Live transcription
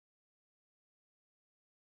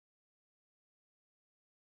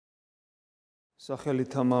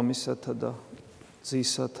სახელითა მამისათა და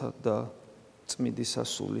ძისათა და წმიდისა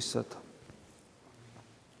სულისათა.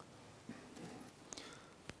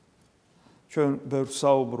 ჩვენ ბევრს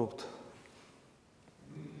საუბრობთ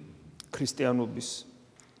ქრისტიანობის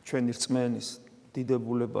ჩვენი რწმენის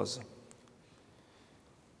დიდებულებაზე.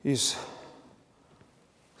 ის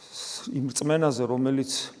იმ რწმენაზე,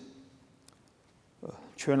 რომელიც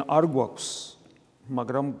ჩვენ არ გვაქვს,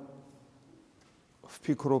 მაგრამ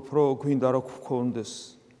ვფიქრობ, რომ გვინდა რა გქონდეს.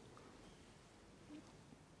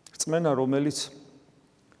 რწმენა, რომელიც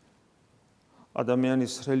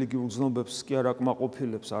ადამიანის რელიგიურ გზნობებს კი არ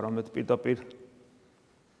აკმაყოფილებს, არამედ პირდაპირ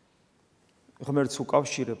ღმერთს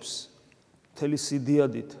უკავშირებს მთელი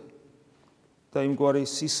სიდიადით და იმგვარი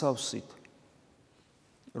სისავსით,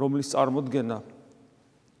 რომლის წარმოდგენა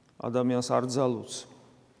ადამიანს არ ძალუძს.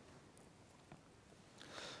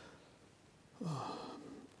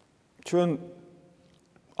 ჩვენ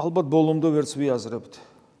ალბათ ბოლომდე ვერც ვიაზრებთ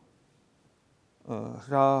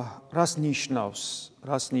რას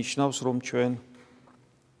ნიშნავს რომ ჩვენ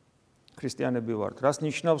ქრისტიანები ვართ, რას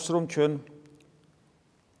ნიშნავს რომ ჩვენ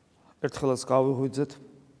ერთხელაც გავიღვიძეთ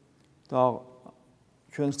და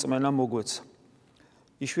ჩვენ რწმენა მოგვეცა.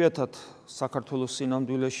 იშვიათად საქართველოს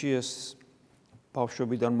სინამდვილეში ეს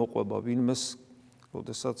ბავშვობიდან მოყვება ვინმეს,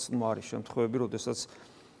 როდესაც არის შემთხვევები, როდესაც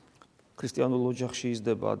ქრისტიანულ ოჯახში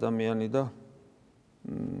იზრდება ადამიანი და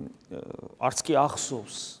არც კი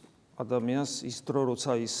ახსოვს ადამიანს ის დრო,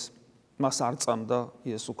 როცა მას არ წამდა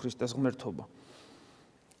იესო ქრისტეს ღმერთობა.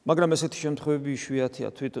 მაგრამ ესეთი შემთხვევები იშვიათია,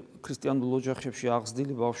 თვით ქრისტიანულ ოჯახებში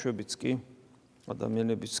აღზრდილი ბავშვებიც კი,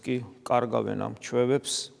 ადამიანებიც კი კარგავენ ამ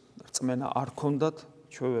ჩვევებს, რწმენა არ ქონდათ,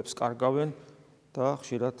 ჩვევებს კარგავენ და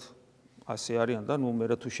ხშირად ასე არიან და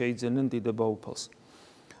მერე თუ შეიძენენ დიდება უფალს.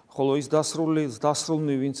 ხოლო ის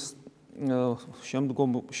დასრულნი, ვინც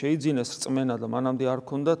შემდგომ შეიძინეს რწმენა და მანამდე არ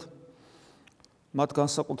ქონდათ, მათ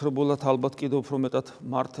განსაკუთრებულად ალბათ კიდევ უფრო მეტად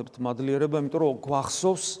მართებთ მადლიერება, იმიტომ რომ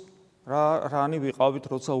გვახსოვს რანი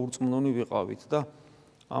ვიყავით, როცა ურწმუნონი ვიყავით და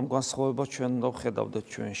ამ განსხვავებას ჩვენ უნდა ვხედავდეთ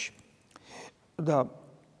ჩვენში. და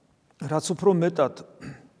რაც უფრო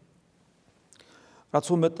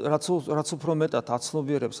მეტად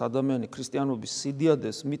აცნობიერებს ადამიანი ქრისტიანობის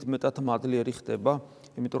სიდიადეს, მით მეტად მადლიერი ხდება,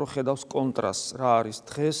 იმიტომ რომ ხედავს კონტრასტს, რა არის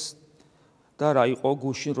დღეს და რა იყო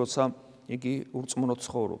გუშინ, როცა იგი ურწმუნოდ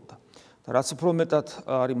ცხოვრობდა. და რაც უფრო მეტად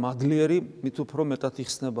არის მადლიერი, მით უფრო მეტად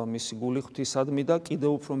იხსნება მისი გული ღვთისადმი და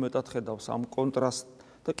კიდევ უფრო მეტად ხედავს ამ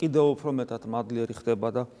კონტრასტს და კიდევ უფრო მეტად მადლიერი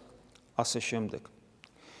ხდება და ასე შემდეგ.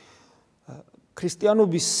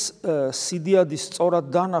 ქრისტიანობის სიდიადის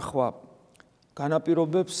სწორად დანახვა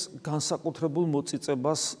განაპირობებს განსაკუთრებულ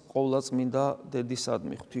მოწიწებას ყოვლადწმინდა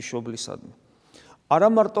დედისადმი, ღვთისმშობლისადმი. არა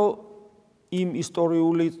მარტო იმ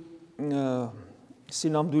ისტორიული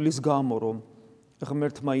სინამდვილის გამო, რომ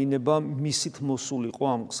ღმერთმა ინება მისით მოსულიყო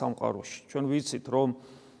ამ სამყაროში. ჩვენ ვიცით, რომ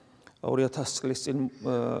 2000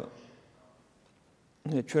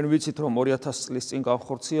 წლის წინ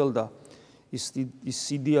განხორციელდა ის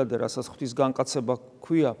სიდიადე, რასაც ღვთის განკაცება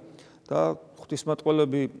ჰქვია და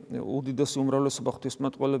ღვთისმეტყველები, უდიდესი უმრავლესობა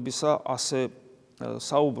ღვთისმეტყველებისა ასე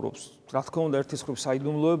საუბრობს. რა თქმა უნდა, ერთის მხრივ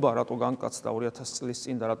საიდუმლოებაა, რატო განკაცდა 2000 წლის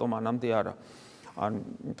წინ და რატო მანამდე არა, ან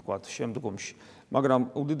თქვათ შემდგომში.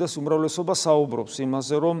 მაგრამ უდიდესი უმრავლესობა საუბრობს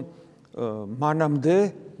იმაზე, რომ მანამდე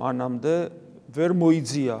ვერ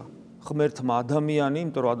მოიძია ღმერთმა ადამიანი,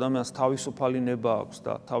 იმიტომ რომ ადამიანს თავისუფალი ნება აქვს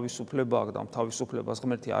და თავისუფლება აქვს და ამ თავისუფლებას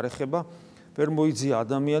ღმერთი არ ეხება, ვერ მოიძია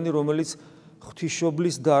ადამიანი, რომელიც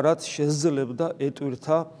ღვთისმშობლის დარად შეძლებდა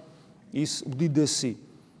ეტვირთა ის უდიდესი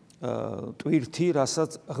ტვირთი,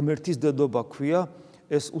 რასაც ღმერთის დედობა ჰქვია,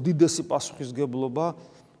 ეს უდიდესი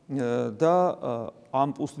პასუხისგებლობა და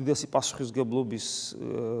ამ უდიდესი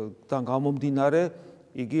პასუხისგებლობისგან გამომდინარე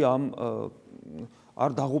იგი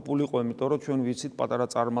არ დაღუპულიყო, იმიტომ რომ ჩვენ ვიცით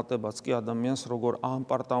პატარა წარმატებაც კი ადამიანს როგორ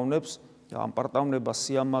აამპარტავნებს, ამპარტავნება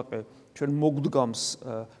სიამაყე ჩვენ მოგვდგამს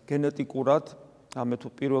გენეტიკურად, ამე თუ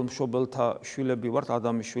პირველ მშობელთა შვილები ვართ,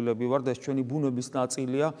 ადამიანის შვილები ვართ, ეს ჩვენი ბუნების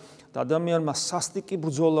ნაწილია და ადამიანმა სასტიკი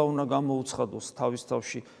ბრძოლა უნდა გამოუცხადოს თავის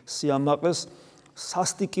თავში სიამაყეს,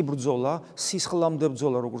 სასტიკი ბრძოლა, სისხლამდე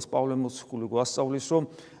ბრძოლა, როგორც პავლე მოციქული გვასწავლის, რომ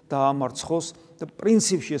დაამარცხოს და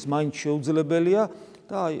პრინციპში ეს მაინც შეუძლებელია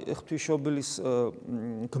და ღვთისმშობლის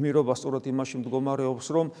გმირობა სწორად იმაში მდგომარეობს,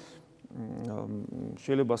 რომ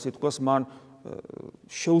შეიძლება სიტყვას მან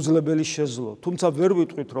შეუძლებელი შეძლო. თუმცა ვერ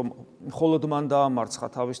ვიტყვით, რომ მხოლოდ მან დაამარცხა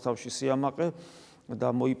თავის თავში სიამაყე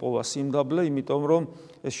და მოიპოვა სიმდაბლე, იმიტომ რომ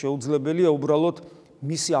ეს შეუძლებელია უბრალოდ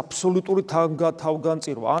მისი აბსოლუტური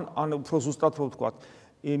თავგანწირვა, ან უფრო ზუსტად რო ვთქვათ,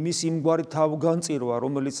 მის იმგვარი თავგანწირვა,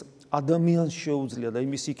 რომელიც ადამიანს შეუძლია და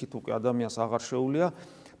იმის იქით უკვე ადამიანს აღარ შეუძლია,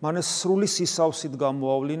 მან ეს სრული სისავსით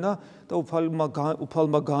გამოავლინა და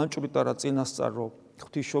უფალმა გაანჭვრიტა რა წინასწარ რომ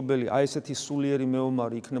ღვთისმშობელი აი ესეთი სულიერი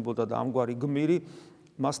მეომარი იქნებოდა და ამგვარი გმირი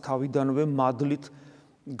მას თავიდანვე მადლით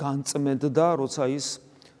განწმენდა, როცა ის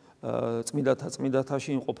წმინდათაში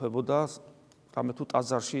იმყოფებოდა, რამე თუ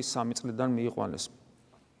ტაძარში 3 წლიდან მიიყვანეს.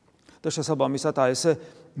 და შესაბამისად აი ესე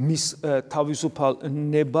მის თავისუფალ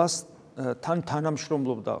ნებას თან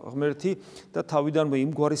თანამშრომლობდა ღმერთი და თავიდანვე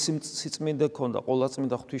იმგვარი სიწმინდე ჰქონდა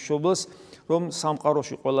ყოვლადწმინდა ღვთისმშობელს, რომ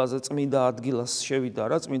სამყაროში ყველაზე წმინდა ადგილას შევიდა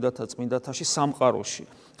რა წმინდათა წმინდათაში სამყაროში.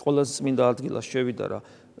 ყველაზე წმინდა ადგილას შევიდა რა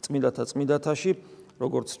წმინდათა წმინდათაში,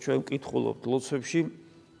 როგორც ჩვენ ვკითხულობთ ლოცვებში.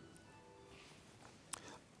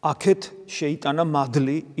 აქეთ შეიტანა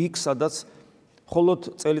მადლი იქ, სადაც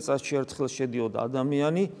მხოლოდ წელიწადში ერთხელ შედიოდა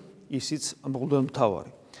ადამიანი, ისიც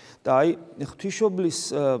მღვდელმთავარი. და აი ღვთისმშობლის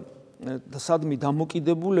სადმი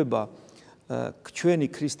დამოკიდებულება ჩვენი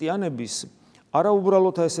ქრისტიანების არა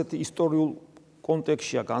უბრალოდ ესეთი ისტორიულ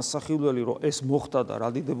კონტექსტშია განსახილველი, რომ ეს მოხდა და რა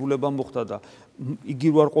დიდებულება მოხდა და იგი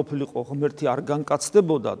არ ყოფილიყო, ღმერთი არ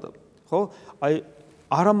განკაცდებოდა, ხო? აი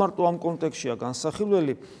არა მარტო ამ კონტექსტშია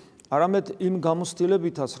განსახილველი, არამედ იმ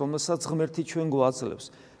გამოცდილებითაც, რომელსაც ღმერთი ჩვენ გვაძლევს.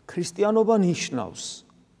 ქრისტიანობა ნიშნავს,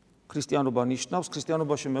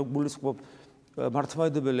 ქრისტიანობაში მე გულისხმობ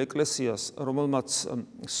მართლმადიდებელ ეკლესიას, რომელმაც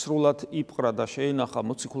სრულად იპყრა და შეინახა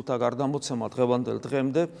მოციქულთა გარდამოცემა დღევანდელ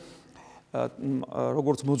დღემდე,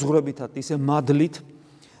 როგორც მოძღვრებითად, ისე მადლით.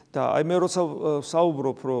 და აი მე როცა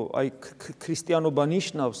საუბრობ, რომ აი ქრისტიანობა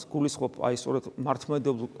ნიშნავს, გულისხმობ აი სწორედ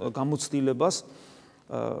მართლმადიდებელ გამოცდილებას,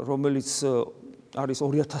 რომელიც არის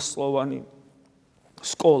 2000 წლოვანი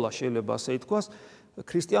სკოლა, შეიძლება ასე ითქვას.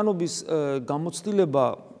 ქრისტიანობის გამოცდილება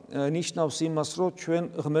ნიშნავს იმას, რომ ჩვენ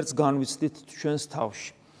ღმერთს განვიცდით ჩვენს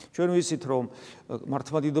თავში. ჩვენ ვიცით, რომ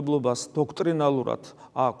მართლმადიდებლობას დოქტრინალურად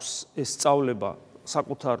აქვს ეს სწავლება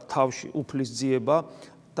საკუთარ თავში უფლის ძიება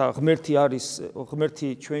და ღმერთი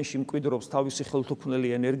ჩვენში მკვიდრობს თავისი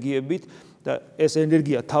ხელთუქმნელი ენერგიებით და ეს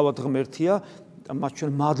ენერგია თავად ღმერთია, მათ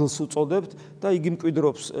ჩვენ მადლს უწოდებთ და იგი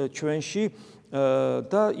მკვიდრობს ჩვენში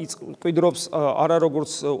და მკვიდრობს არა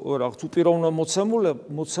როგორც რაღაც უპიროვნო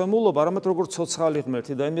მოცემულობა, არამედ როგორც ცოცხალი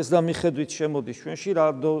ღმერთი და იმის და მიხედვით შემოდის ჩვენში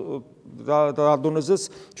რა დონეზეც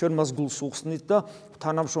ჩვენ მას გულს უხსნით და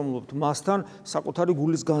თანამშრომლობთ მასთან საკუთარი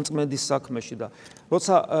გულის განწმენდის საქმეში და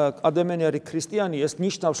როცა ადამიანი არის ქრისტიანი, ეს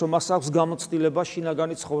ნიშნავს, რომ მას აქვს გამოცდილება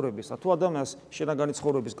შინაგანი ცხოვრებისა. თუ ადამიანს შინაგანი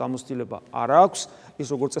ცხოვრების გამოცდილება არ აქვს, ის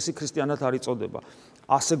როგორც წესი ქრისტიანად არ იწოდება.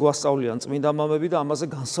 ასე გვასწავლიან წმინდა მამები და ამაზე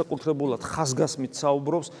განსაკუთრებულად ხაზგასმით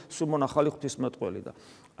საუბრობს სულმონახალი ღვთისმეტყველი და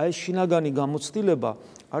აი ეს შინაგანი გამოცდილება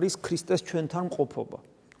არის ქრისტეს ჩვენთან მყოფობა.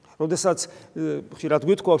 როდესაც ხშირად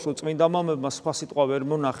გვითხოვს, რომ წმინდა მამებმა სხვა სიტყვა ვერ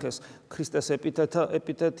მონახეს ქრისტეს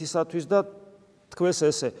ეპითეტისათვის და თქვეს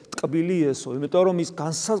ესე ტკბილი იესო, იმიტომ რომ ის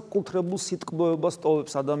განსაკუთრებულ სიტკბოებას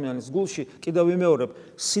ტოვებს ადამიანის გულში, კიდევ ვიმეორებ,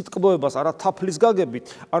 სიტკბოებას არა თაფლის გაგებით,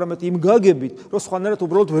 არამედ იმ გაგებით, რომ სხვანაირად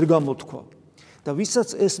უბრალოდ ვერ გამოთქვა. და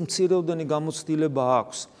ვისაც ეს მცირეოდენი გამოცდილება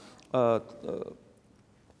აქვს,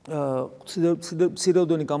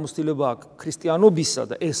 მცირეოდენი გამოცდილება აქვს ქრისტიანობისა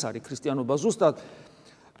და ეს არის ქრისტიანობა ზუსტად,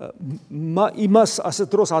 იმას ასეთ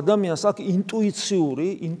დროს ადამიანს აქვს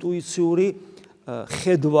ინტუიციური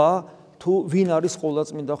ხედვა თუ ვინ არის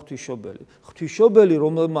ყოვლადწმინდა ღვთისმშობელი. ღვთისმშობელი,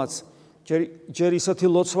 რომელმაც ჯერ ისეთი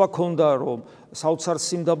ლოცვა ჰქონდა, რომ საოცარ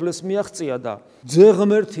სიმდაბლეს მიაღწია და ძე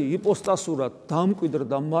ღმერთი იპოსტასურად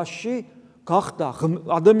დამკვიდრდა მასში,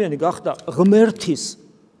 ადამიანი გახდა ღმერთის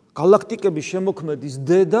გალაქტიკების შემოქმედის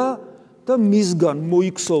დედა და მისგან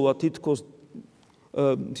მოიქცოვა თითქოს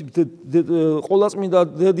ყოვლადწმინდა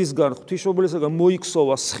დედისგან, ღვთისმშობელისაგან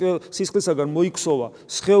მოიქცოვა სისხლისაგან მოიქცოვა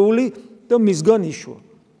სხეული და მისგან იშვა.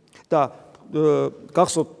 და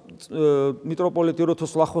გახსოვთ მიტროპოლიტი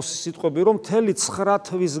როთოს ლახოსის სიტყვები, რომ მთელი 9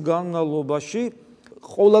 თვის განმავლობაში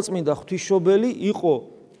ყოვლადწმინდა ღვთისმშობელი იყო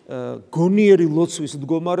გონიერი ლოცვის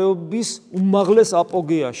მდგომარეობის უმაღლეს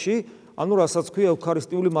აპოგეაში, ანუ რასაც ქვია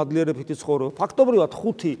ევქარისტიული მადლიერებითი ცხოვრება. ფაქტობრივად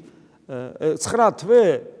 9 თვე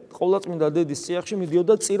ყოვლადწმინდა დედის წიაღში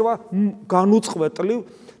მიდიოდა წირვა განუწყვეტლივ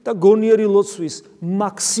და გონიერი ლოცვის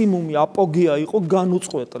მაქსიმუმი აპოგეა იყო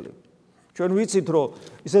განუწყვეტლივ. ჩვენ ვიცით, რომ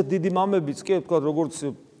ისეთ დიდი მამებიც კი თქვა, როგორც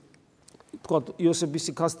თქვა იოსებ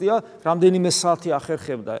ისიქასტია, რამდენიმე საათი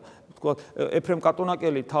ახერხებდა. თქვა ეფრემ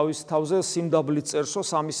კატონაკელი თავის თავზე სიმდაბლით წერსო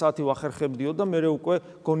 3 საათი ვახერხებდიო და მე უკვე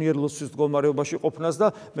გონიერ ლოცვის მდგომარეობაში ყოფნას და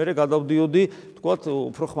მე გადავდიოდი, თქვა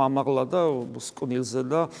უფრო ხმამაღლა და სკნილზე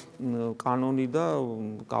და კანონი და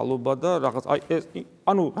გალობა და რაღაც აი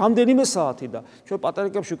ანუ რამდენიმე საათი და ჩვენ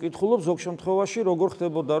პატარიკებში ვკითხულობ ზოგ შემთხვევაში როგორ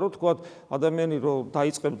ხდებოდა რომ თქვა ადამიანი რომ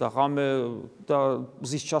დაიწყებდა ღამე და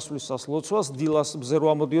მზის ჩასვლისას ლოცვას დილას მზე რო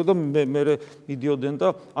ამოდიოდა მე მიდიოდნენ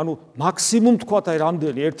და ანუ მაქსიმუმ თქვა აი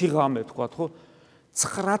რამდენი ერთი ღამე თქვა ხო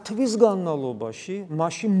 9 თვის განმავლობაში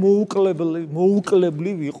მაშინ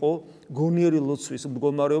მოუკლებლივ იყო გონიერი ლოცვის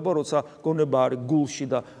მდგომარეობა როცა გონება არის გულში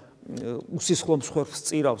და უსისხლო მსხვერპლს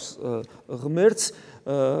წირავს ღმერთს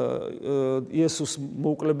იესოს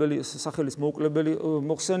მოუკლებელი სახელის მოუკლებელი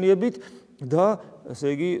მოხსენიებით და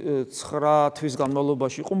ესე იგი 9 თვის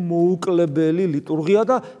განმავლობაში იყო მოუკლებელი ლიტურგია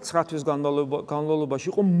და 9 თვის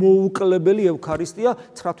განმავლობაში იყო მოუკლებელი ევქარისტია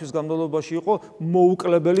 9 თვის განმავლობაში იყო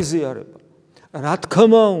მოუკლებელი ზიარება რა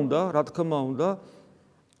თქმა უნდა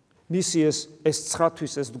მისი ეს 9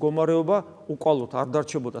 თვის ეს მდგომარეობა უკვალოდ არ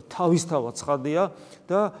დარჩებოდა თავისთავად ცხადია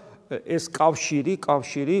და ეს კავშირი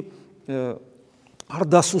არ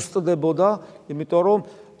დასუსტდებოდა, იმიტომ რომ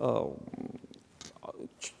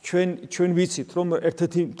ჩვენ ვიცით, რომ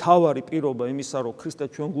ერთ-ერთი მთავარი პირობა იმისა, რომ ქრისტე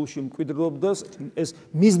ჩვენ გულში მკვიდრობდეს, ეს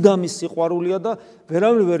მისდამის სიყვარულია და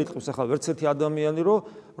ვერავინ ვერ იტყვის ახლა ვერც ერთი ადამიანი,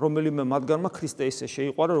 რომელიმე მათგანმა ქრისტე ისე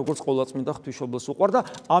შეიყვარა, როგორც ყოვლადწმინდა ღვთისმშობელს უყვარდა,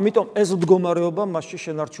 ამიტომ ეს მდგომარეობა მასში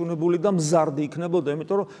შენარჩუნებული და მზარდი იქნებოდა,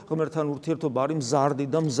 იმიტომ რომ ღმერთთან ურთიერთობა არის მზარდი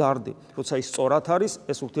და მზარდი. როცა ის სწორად არის,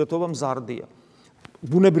 ეს ურთიერთობა მზარდია.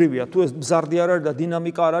 ბუნებრივია, თუ ეს მზარდი არ არის და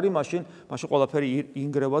დინამიკა არ არის, მაშინ ყველაფერი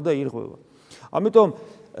ინგრევა და ირღვევა. ამიტომ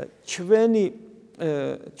ჩვენი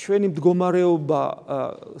მდგომარეობა,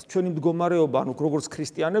 ანუ როგორც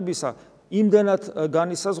ქრისტიანებისა, იმდენად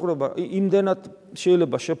განისაზღვრება, იმდენად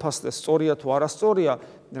შეიძლება შეფასდეს სწორია თუ არასწორია,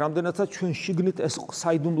 რამდენადაც ჩვენ შიგნით ეს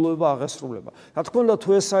საიდუმლოება აღესრულება. რა თქმა უნდა, თუ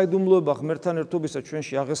ეს საიდუმლოება ღმერთთან ერთობისა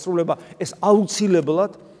ჩვენში აღესრულება, ეს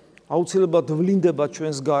აუცილებლად ვლინდება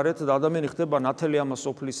ჩვენს გარეთ და ადამიანი ხდება ნათელი ამას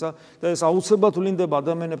სოფლისა და ეს აუცილებლად ვლინდება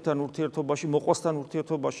ადამიანებთან ურთიერთობაში, მოყვასთან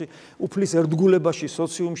ურთიერთობაში, უფლის ერთგულებაში,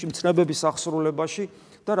 სოციუმში, მცნებების აღსრულებაში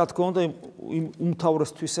და რა თქმა უნდა იმ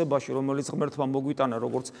უმთავრეს თვისებაში, რომელიც ღმერთმა მოგვიტანა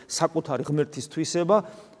როგორც საკუთარი ღმერთის თვისება,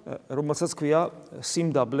 რომელსაც ქვია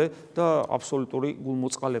სიმდაბლე და აბსოლუტური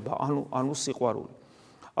გულმოწყალება, ანუ სიყვარული.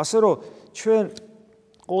 ასე რომ ჩვენ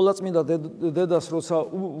ყოვლადწმინდა დედას როცა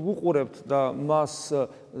ვუყურებთ და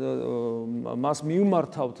მას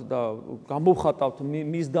მივმართავთ და გამოვხატავთ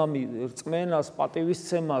მისდამი რწმენას,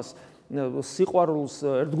 პატივისცემას, სიყვარულს,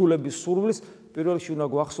 ერთგულების სურვილს, პირველ რიგში უნდა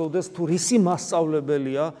გვახსოვდეს თუ რისი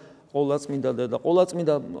მასწავლებელია ყოვლადწმინდა დედა.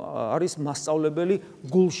 ყოვლადწმინდა არის მასწავლებელი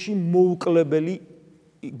გულში მოუკლებელი,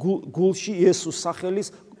 გულში იესოს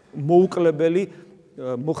სახელის მოუკლებელი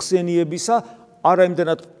მოხსენიებისა, არა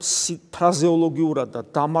იმდენად ფრაზეოლოგიურად და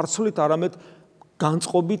დამარცვლით, არამედ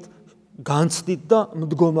განწყობით, განცდით და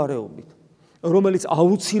მდგომარეობით, რომელიც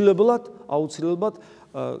აუცილებლად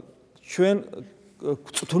ჩვენ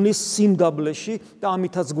გვწვნის სიმდაბლეში და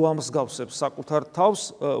ამითაც გვამსგავსებს საკუთარ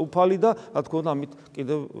თავს უფალი და რა თქმა უნდა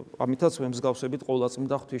ამითაც ვემსგავსებით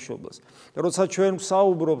ყოვლადწმინდა ღვთისმშობელს. როცა ჩვენ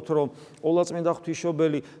ვსაუბრობთ, რომ ყოვლადწმინდა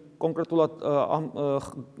ღვთისმშობელი კონკრეტულად ამ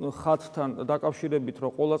ხატთან დაკავშირებით,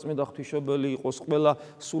 რომ ყოვლადწმინდა ღვთისმშობელი იყოს ყველა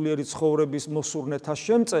სულიერი ცხოვრების მოსურნეთა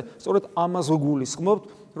შემწე, სწორედ ამას ვგულისხმობთ,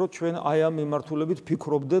 რომ ჩვენ აი ამ მიმართულებით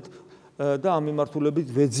ფიქრობდეთ და ამ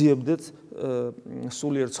მიმართულებით ვეძიებდეთ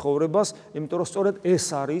სულიერ ცხოვრებას, იმიტომ რომ სწორედ ეს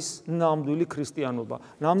არის ნამდვილი ქრისტიანობა.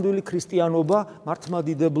 ნამდვილი ქრისტიანობა,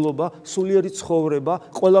 მართლმადიდებლობა, სულიერი ცხოვრება,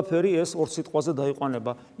 ყველაფერი ეს ორ სიტყვაზე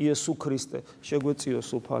დაიყვანება იესო ქრისტე. შეგვეციოს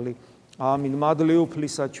უფალი. ამინ. მადლი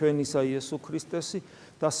უფლისა ჩვენისა იესო ქრისტესი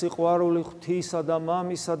და სიყვარული ღვთისა და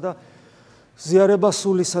მამისა და ზიარება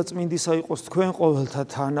სული საწმინდისა იყოს თქვენ ყოველთა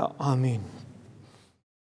თანა. ამინ.